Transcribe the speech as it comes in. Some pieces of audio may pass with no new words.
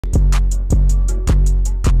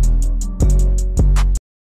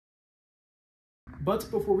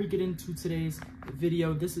But before we get into today's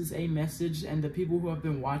video, this is a message, and the people who have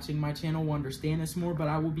been watching my channel will understand this more, but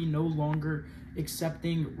I will be no longer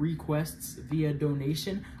accepting requests via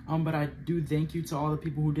donation. But I do thank you to all the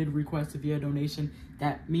people who did request via donation.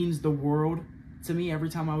 That means the world to me.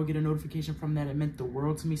 Every time I would get a notification from that, it meant the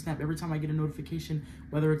world to me. Snap, every time I get a notification,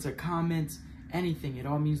 whether it's a comment, anything, it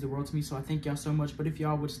all means the world to me. So I thank y'all so much. But if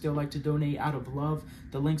y'all would still like to donate out of love,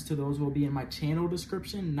 the links to those will be in my channel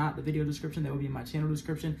description, not the video description. That will be in my channel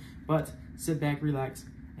description. But sit back, relax,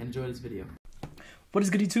 and enjoy this video. What is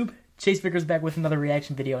good, YouTube? Chase Vickerss back with another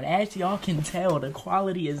reaction video, and as y'all can tell, the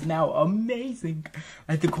quality is now amazing.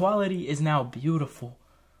 Like, the quality is now beautiful.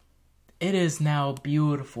 It is now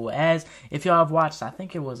beautiful. As if y'all have watched, I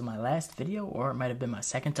think it was my last video, or it might have been my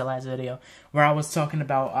second to last video, where I was talking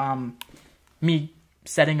about me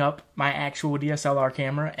setting up my actual DSLR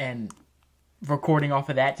camera and recording off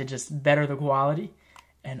of that to just better the quality.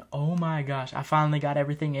 And oh my gosh, I finally got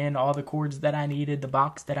everything in, all the cords that I needed, the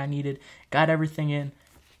box that I needed, got everything in.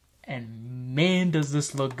 And man, does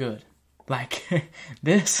this look good. Like,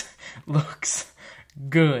 this looks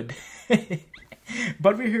good.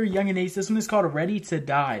 But we're here, Yungeen. This one is called Ready to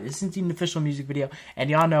Die. This isn't an official music video.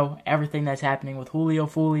 And y'all know everything that's happening with Julio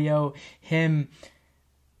Fulio, him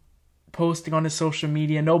posting on his social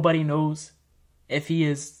media. Nobody knows if he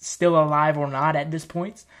is still alive or not at this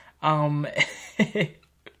point. And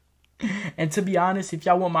to be honest, if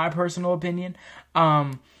y'all want my personal opinion,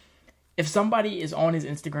 if somebody is on his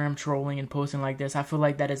Instagram trolling and posting like this, I feel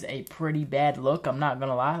like that is a pretty bad look. I'm not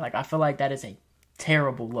gonna lie. Like, I feel like that is a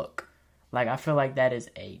terrible look. Like, I feel like that is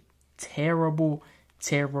a terrible,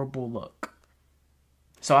 terrible look.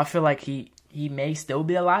 So I feel like he may still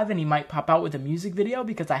be alive, and he might pop out with a music video,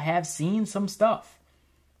 because I have seen some stuff.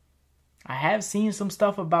 I have seen some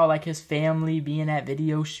stuff about, like, his family being at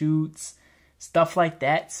video shoots, stuff like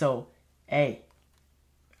that. So, hey,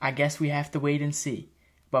 I guess we have to wait and see.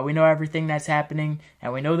 But we know everything that's happening,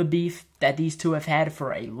 and we know the beef that these two have had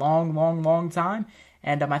for a long, long, long time.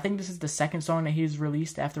 And I think this is the second song that he's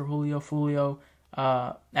released after Julio Fulio,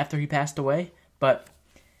 after he passed away. But,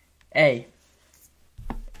 hey,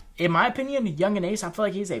 in my opinion, Yungeen, I feel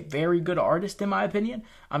like he's a very good artist, in my opinion.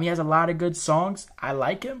 He has a lot of good songs. I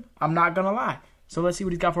like him. I'm not going to lie. So let's see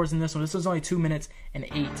what he's got for us in this one. This is only 2 minutes and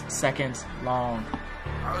 8 seconds long.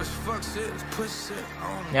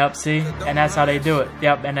 Yep, see? And that's how they do it.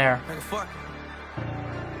 Yep, and there.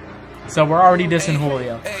 So we're already dissing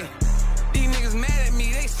Julio. These niggas mad at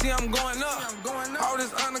me, they see I'm going up. All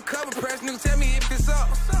this undercover press, niggas tell me if it's up.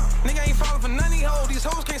 Nigga ain't falling for none of these hoes, these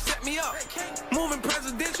hoes can't set me up. Moving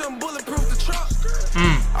presidential and bulletproof the truck.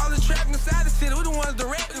 All the trap inside the city, we the ones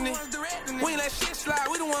directing it. We ain't let shit slide,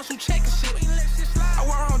 we the ones who checking shit. I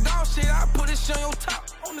walk around dog shit, I put this shit on your top.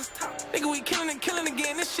 Nigga, we killing and killing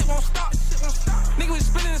again, this shit won't stop. Nigga, we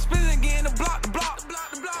spinning and spinning again, the block.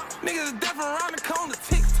 Niggas is deaf around the corner,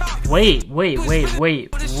 TikTok. Wait.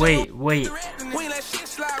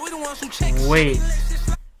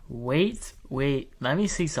 Let me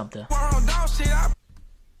see something.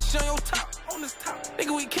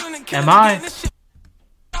 Am I?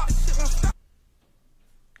 I'm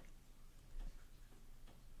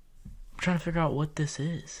trying to figure out what this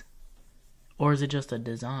is. Or is it just a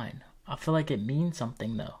design? I feel like it means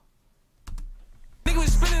something though.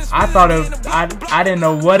 I thought I didn't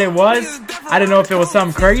know what it was. I didn't know if it was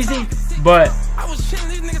something crazy, but I was chilling,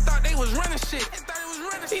 these niggas thought they was running shit.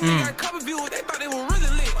 These niggas got cover view, they thought they were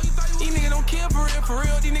really lit. These niggas don't kill for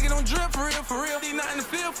real, These niggas don't drip for real, These not in the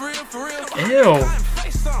field for real. Ew.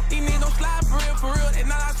 These niggas don't slide for real, They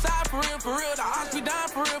not outside for real. The odds be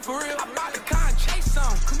dying for real. I bought the car and chase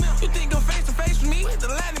some. You think go face to face with me? The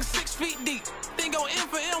landing 6 feet deep. Think go in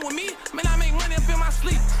for M with me? Man, I make money up in my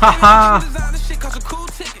sleep. Haha. This shit cost a cool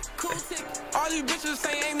ticket. All you bitches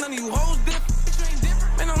say ain't none of you hoes different.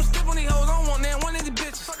 Man, I'm stiff on these hoes, I don't want that one of these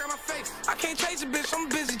bitches. Fuck out my face. I can't chase a bitch, I'm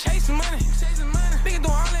busy chasing money. Nigga doing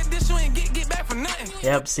all that this, you ain't get back for nothing.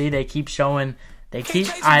 Yep, see, they keep showing,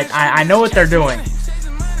 I know what they're doing.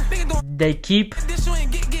 They keep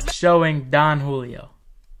showing Don Julio.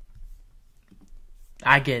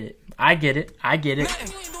 I get it. I get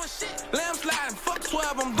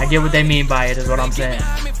what they mean by it, is what I'm saying.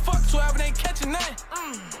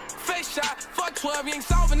 Fuck 12, you ain't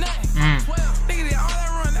solving nothing. Nigga did all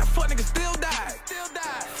that run, that fuck nigga still died.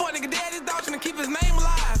 Fuck nigga dead, his dog trying to keep his name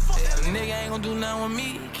alive. Nigga ain't gonna do nothing with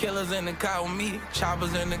me. Killers in the car with me.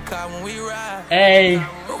 Choppers in the car when we ride. Hey.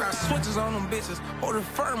 We got switches on them bitches. Hold it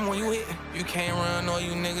firm when you hit. You can't run or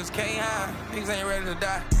you niggas can't hide. Niggas ain't ready to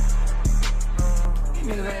die.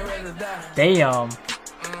 Niggas ain't ready to die. Damn.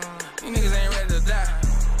 You niggas ain't ready to die.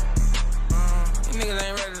 You niggas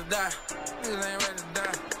ain't ready to die. Niggas ain't ready to die.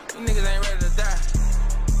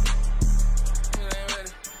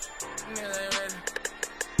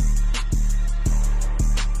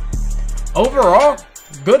 overall,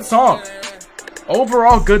 good song.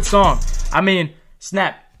 Overall, good song. I mean,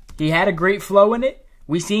 snap. He had a great flow in it.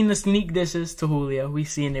 We seen the sneak dishes to Julio. We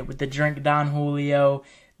seen it with the drink Don Julio,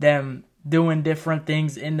 them doing different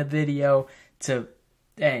things in the video to,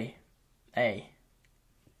 hey.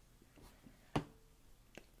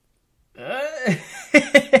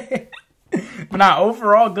 But nah,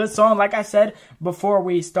 overall, good song. Like I said before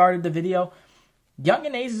we started the video,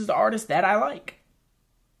 Yungeen is the artist that I like.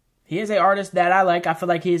 He is an artist that I like. I feel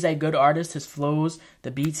like he is a good artist. His flows,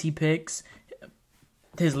 the beats he picks,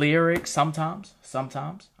 his lyrics, sometimes.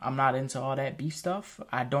 I'm not into all that beef stuff.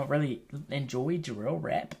 I don't really enjoy drill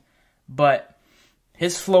rap. But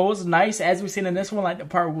his flow is nice. As we seen in this one, like the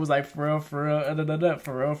part was like, for real, for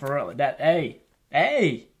real. Like that, hey.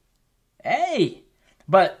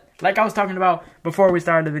 But like I was talking about before we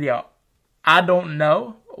started the video, I don't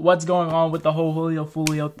know what's going on with the whole Julio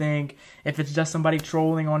Fulio thing. If it's just somebody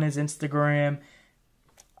trolling on his Instagram,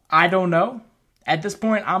 I don't know. At this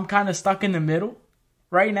point, I'm kind of stuck in the middle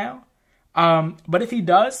right now. But if he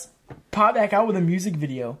does pop back out with a music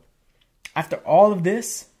video after all of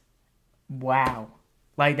this, wow.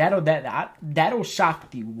 Like that'll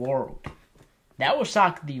shock the world. That will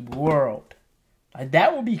shock the world. Like,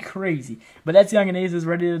 that would be crazy. But that's Yungeen A's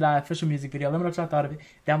Ready to Die official music video. Let me know what y'all thought of it.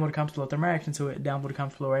 Down below the comments below. Throw my reaction to it. Down below the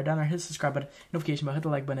comments below. Right down there. Hit the subscribe button. Notification bell. Hit the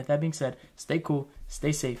like button. That being said, stay cool.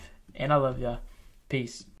 Stay safe. And I love y'all.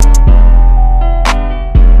 Peace.